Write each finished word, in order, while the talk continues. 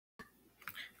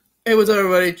Hey, what's up,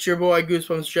 everybody? It's your boy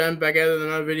Goosebumps Jen back at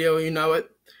another video. You know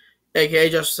it, aka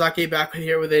Josh Sasaki, back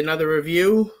here with another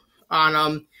review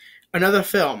on another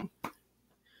film.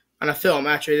 On a film,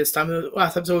 actually. This time, the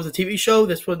last episode was a TV show.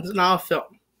 This one's now a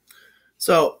film.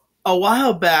 So a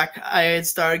while back, I had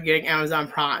started getting Amazon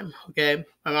Prime. Okay,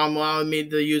 my mom allowed me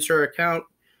to use her account,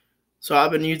 so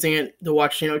I've been using it to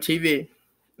watch TV,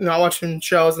 not watching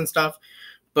shows and stuff.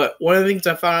 But one of the things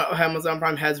I found out Amazon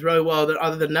Prime has really well, that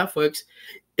other than Netflix,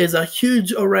 is a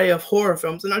huge array of horror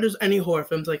films, and not just any horror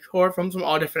films, like horror films from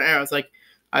all different eras. Like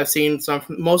I've seen some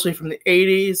mostly from the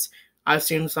 80s. I've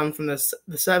seen some from the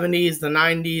 70s, the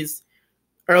 90s,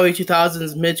 early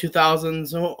 2000s, mid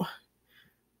 2000s,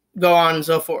 go on and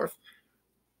so forth.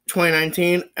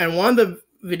 2019, and one of the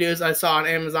videos I saw on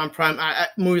Amazon Prime,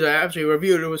 movie that I actually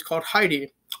reviewed, it was called Heidi.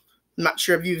 I'm not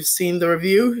sure if you've seen the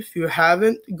review. If you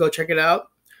haven't, go check it out.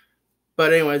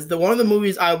 But anyways, one of the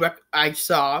movies I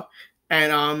saw,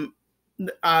 and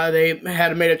they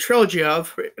had made a trilogy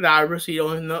of that. I really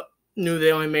only knew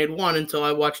they only made one until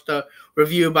I watched a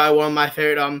review by one of my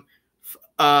favorite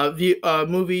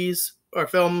movies or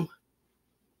film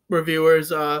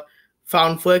reviewers,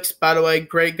 Found Flicks. By the way,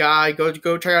 great guy. Go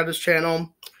check out his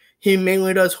channel. He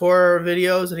mainly does horror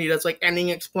videos, and he does like ending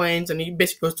explains, and he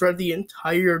basically goes through the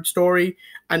entire story,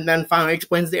 and then finally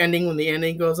explains the ending when the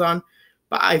ending goes on.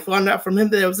 But I found out from him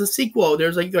that there was a sequel.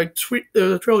 There's there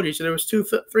was a trilogy, so there was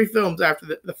three films after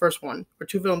the first one, or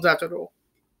two films after the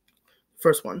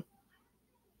first one.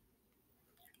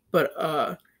 But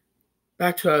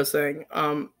back to what I was saying.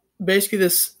 Basically,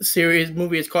 this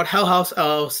movie is called Hell House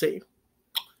LLC.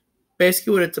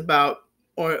 Basically, what it's about,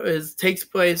 takes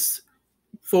place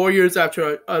 4 years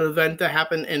after an event that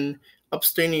happened in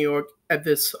upstate New York at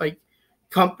this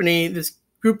company. This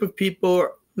group of people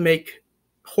make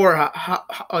horror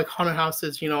like haunted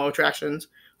houses, attractions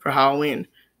for Halloween,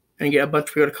 and get a bunch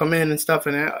of people to come in and stuff.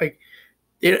 And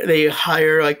they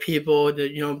hire people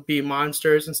to be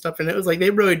monsters and stuff. And it was they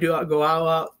really do go all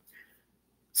out.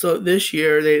 So this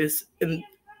year, in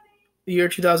the year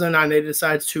 2009, they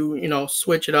decided to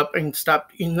switch it up and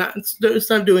stop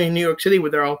doing New York City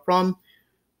where they're all from.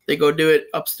 They go do it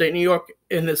upstate New York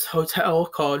in this hotel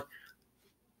called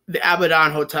the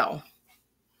Abaddon Hotel.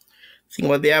 The thing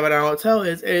about the Abaddon Hotel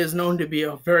is it is known to be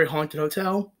a very haunted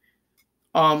hotel.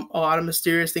 A lot of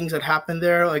mysterious things that happened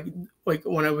there, like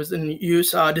when it was in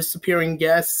use, disappearing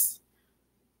guests.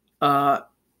 Even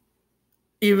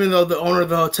though the owner of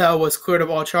the hotel was cleared of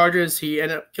all charges, he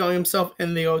ended up killing himself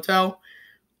in the hotel.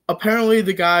 Apparently,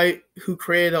 the guy who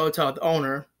created the hotel, the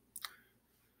owner,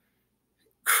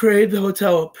 created the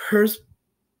hotel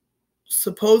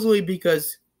supposedly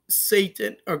because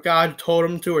Satan or God told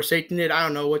him to, or Satan did. I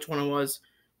don't know which one it was.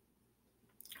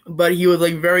 But he was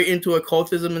very into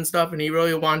occultism and stuff, and he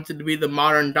really wanted to be the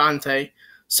modern Dante.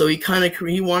 So he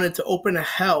wanted to open a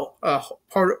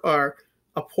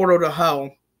portal to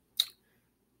hell,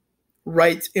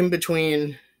 right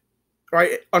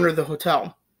under the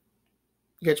hotel.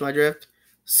 You catch my drift?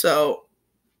 So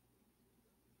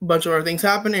a bunch of other things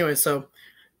happen anyway. So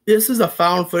this is a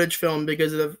found footage film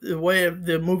because of the way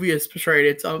the movie is portrayed.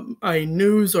 It's a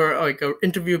news or a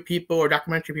interview people or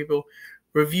documentary people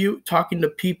talking to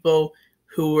people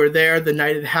who were there the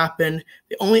night it happened.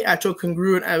 The only actual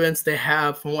congruent evidence they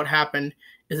have from what happened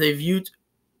is a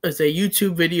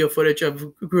YouTube video footage of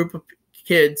a group of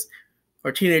kids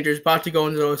or teenagers about to go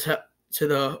into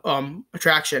the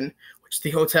attraction, which is the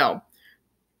hotel.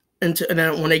 And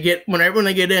then whenever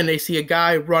they get in, they see a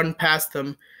guy run past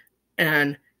them,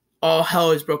 and all hell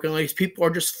is broken loose. People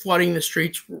are just flooding the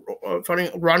streets,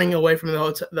 running away from the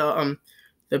hotel,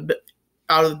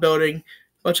 out of the building. A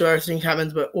bunch of other things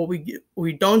happens, but what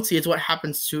we don't see is what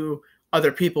happens to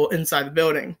other people inside the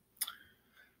building,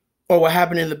 or what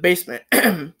happened in the basement.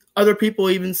 Other people,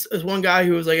 even as one guy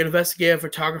who was an investigative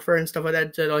photographer and stuff like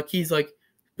that, said he's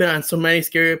been on so many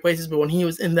scary places, but when he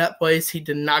was in that place, he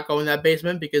did not go in that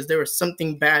basement because there was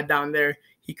something bad down there.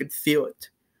 He could feel it.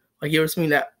 There was something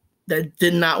that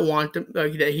did not want to,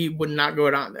 that he would not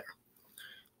go down there.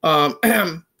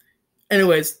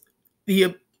 Anyways,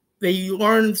 they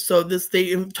learn, so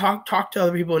they talk to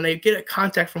other people, and they get a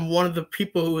contact from one of the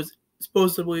people who was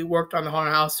supposedly worked on the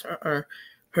haunted house.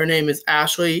 Her name is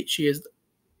Ashley. She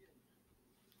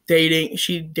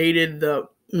dated the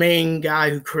main guy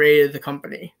who created the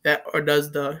company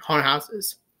does the haunted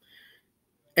houses.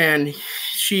 And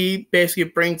she basically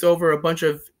brings over a bunch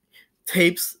of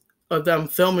tapes of them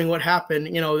filming what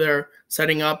happened. They're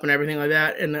setting up and everything like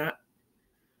that.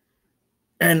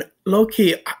 And low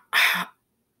key,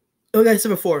 like I said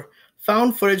before,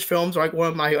 found footage films are one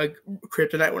of my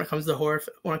kryptonite when it comes to horror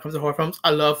films.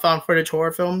 I love found footage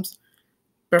horror films.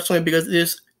 personally, because it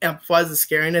just amplifies the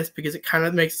scariness, because it kind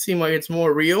of makes it seem like it's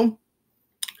more real,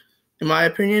 in my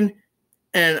opinion.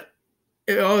 And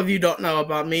if all of you don't know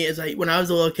about me, is like when I was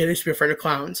a little kid, I used to be afraid of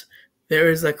clowns. There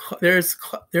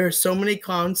are so many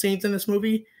clown scenes in this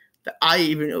movie that I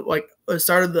even like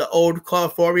started the old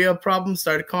claustrophobia problem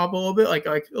started to come up a little bit. Like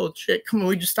oh shit, come on,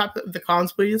 we just stop the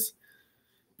clowns, please.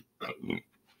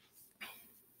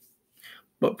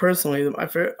 But personally, my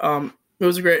favorite, it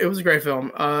was a great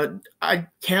film. I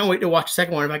can't wait to watch the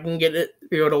second one if I can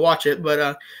be able to watch it.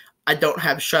 But I don't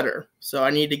have Shudder, so I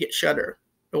need to get Shudder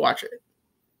to watch it.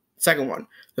 Second one.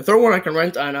 The third one I can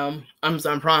rent on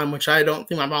Amazon Prime, which I don't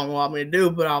think my mom will allow me to do,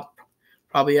 but I'll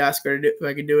probably ask her to do if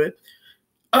I can do it.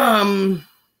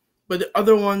 But the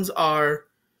other ones are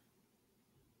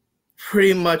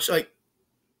pretty much like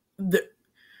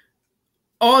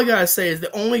all I gotta say is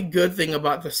the only good thing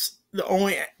about this, the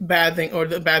only bad thing, or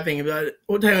the bad thing about it,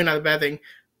 well, technically not the bad thing.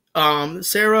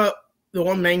 Sarah, the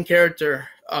one main character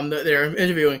that they're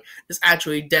interviewing, is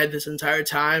actually dead this entire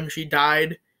time. She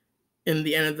died in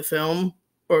the end of the film,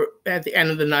 or at the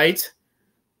end of the night,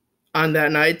 on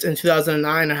that night in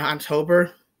 2009 in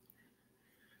October.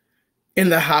 In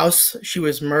the house, she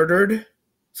was murdered,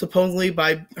 supposedly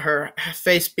by her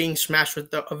face being smashed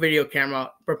with a video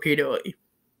camera repeatedly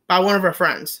by one of her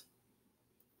friends.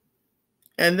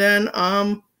 And then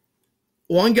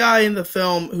one guy in the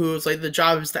film who's like the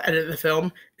job is to edit the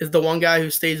film is the one guy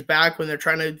who stays back when they're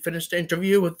trying to finish the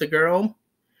interview with the girl.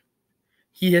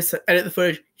 He has to edit the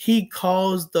footage. He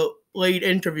calls the lead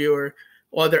interviewer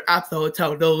while they're at the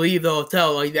hotel. They'll leave the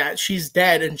hotel like that. She's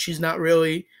dead and she's not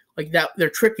really like that. They're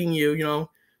tricking you, you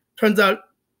know. Turns out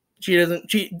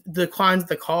she declines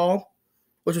the call,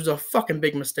 which was a fucking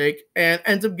big mistake, and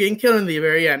ends up getting killed in the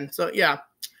very end. So yeah.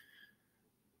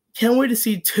 Can't wait to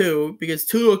see 2, because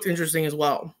 2 looks interesting as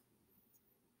well.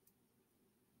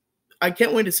 I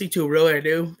can't wait to see 2, really I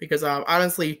do, because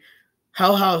honestly,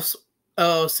 Hell House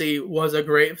LLC was a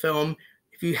great film.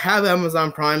 If you have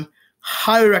Amazon Prime,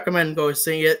 highly recommend going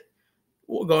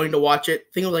to watch it.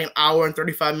 I think it was like an hour and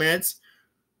 35 minutes.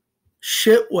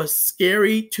 Shit was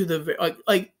scary to the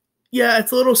like yeah,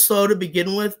 it's a little slow to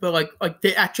begin with, but like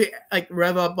they actually like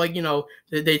rev up, like, you know,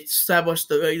 they establish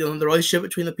the the relationship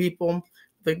between the people,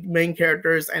 the main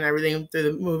characters, and everything through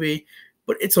the movie.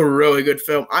 But it's a really good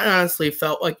film. I honestly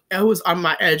felt like I was on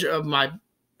my edge of my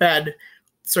bed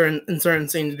in certain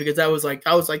scenes, because I was like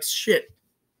shit.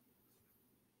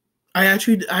 I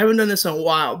haven't done this in a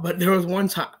while, but there was one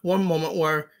moment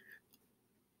where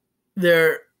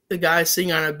the guy's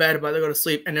sitting on a bed about to go to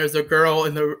sleep, and there's a girl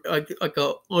in the like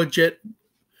a legit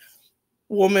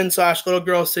woman / little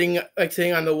girl sitting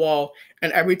on the wall,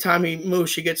 and every time he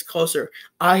moves, she gets closer.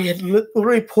 I had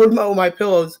literally pulled my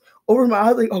pillows over my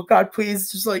eyes, like, oh God,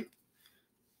 please, just like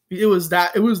it was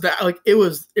that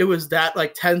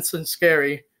like tense and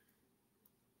scary.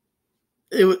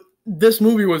 This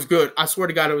movie was good. I swear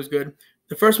to God, it was good.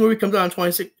 The first movie came out in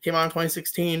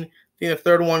 2016. I think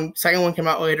the second one came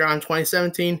out later on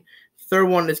 2017. The third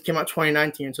one came out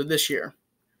 2019, so this year.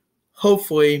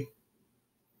 Hopefully,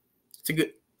 it's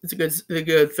a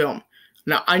good film.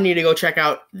 Now I need to go check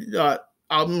out. I'm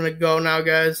gonna go now,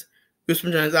 guys.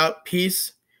 Goosebumps is out.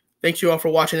 Peace. Thanks you all for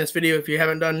watching this video. If you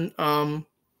haven't done,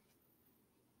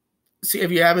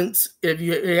 if you haven't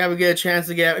get a chance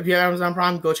to if you have Amazon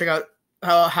Prime, go check out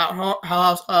Hell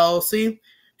House LLC.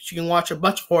 You can watch a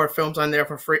bunch of horror films on there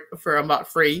for about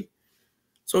free.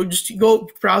 So just go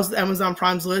browse the Amazon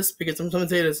Prime's list, because I'm going to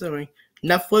say this.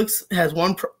 Netflix has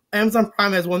Amazon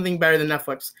Prime has one thing better than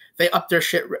Netflix. They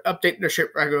update their shit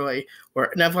regularly.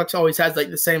 Where Netflix always has like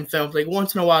the same films. Like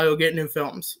once in a while, you'll get new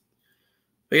films.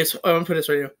 I guess I'm gonna put this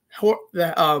right here.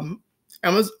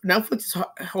 Netflix's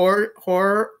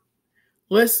horror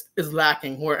list is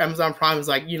lacking, where Amazon Prime is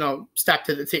like, you know, stacked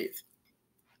to the teeth.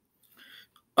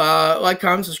 Like,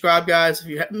 comment, subscribe, guys. If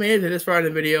you made it to this far in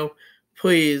the video,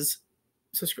 please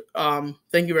subscribe.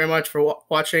 Thank you very much for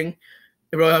watching.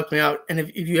 It really helps me out. And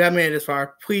if you have made it this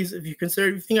far, please, if you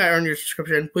think I earned your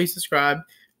subscription, please subscribe.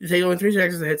 It takes only 3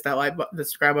 seconds to hit that the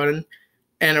subscribe button,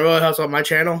 and it really helps out my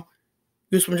channel.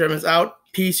 Goosebumps is out.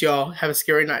 Peace, y'all. Have a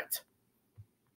scary night.